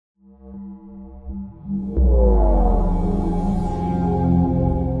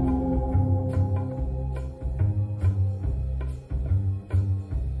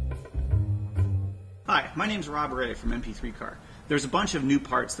name's Rob Ray from MP3 Car. There's a bunch of new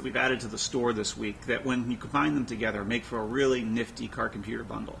parts that we've added to the store this week that when you combine them together make for a really nifty car computer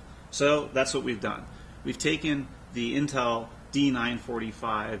bundle. So that's what we've done. We've taken the Intel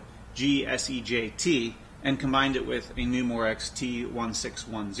D945 GSEJT and combined it with a Numorex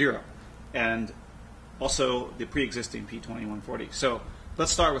T1610 and also the pre-existing P2140. So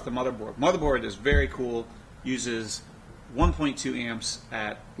let's start with the motherboard. Motherboard is very cool, uses 1.2 amps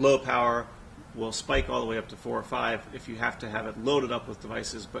at low power, will spike all the way up to 4 or 5 if you have to have it loaded up with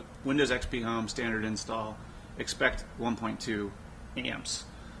devices, but Windows XP Home standard install, expect 1.2 amps.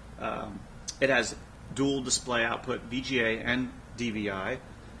 It has dual display output, VGA and DVI.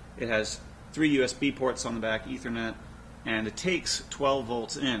 It has 3 USB ports on the back, Ethernet, and it takes 12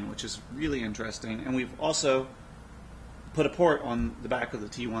 volts in, which is really interesting. And we've also put a port on the back of the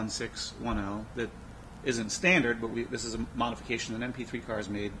T1610 that isn't standard, but this is a modification that MP3 Car has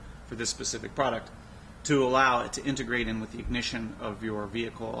made for this specific product to allow it to integrate in with the ignition of your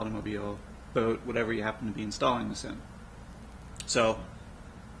vehicle, automobile, boat, whatever you happen to be installing this in. So,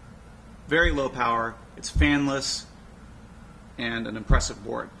 very low power, it's fanless, and an impressive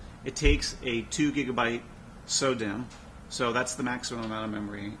board. It takes a 2 gigabyte SODIMM, so that's the maximum amount of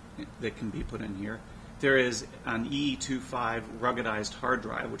memory that can be put in here. There is an EE25 Ruggedized Hard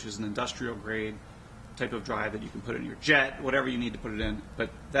drive, which is an industrial grade type of drive that you can put in your jet, whatever you need to put it in, but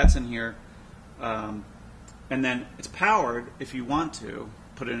that's in here. And then it's powered, if you want to,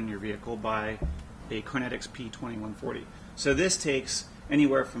 put it in your vehicle by a Cronetics P2140. So this takes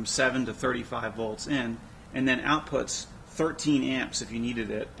anywhere from 7 to 35 volts in, and then outputs 13 amps if you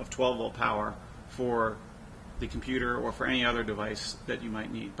needed it of 12 volt power for the computer or for any other device that you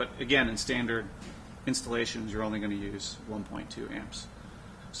might need. But again, in standard installations, you're only going to use 1.2 amps.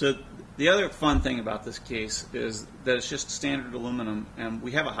 So the other fun thing about this case is that it's just standard aluminum, and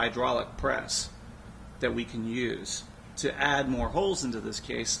we have a hydraulic press that we can use to add more holes into this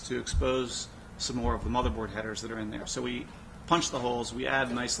case to expose some more of the motherboard headers that are in there. So we punch the holes, we add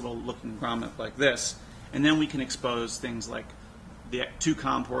a nice little looking grommet like this, and then we can expose things like the 2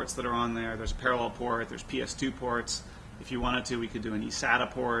 COM ports that are on there. There's a parallel port, there's PS2 ports. If you wanted to, we could do an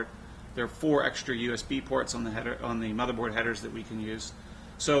eSATA port. There are 4 extra USB ports on the motherboard headers that we can use.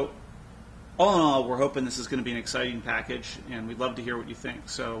 So all in all, we're hoping this is going to be an exciting package, and we'd love to hear what you think.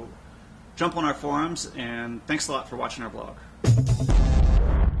 So jump on our forums, and thanks a lot for watching our blog.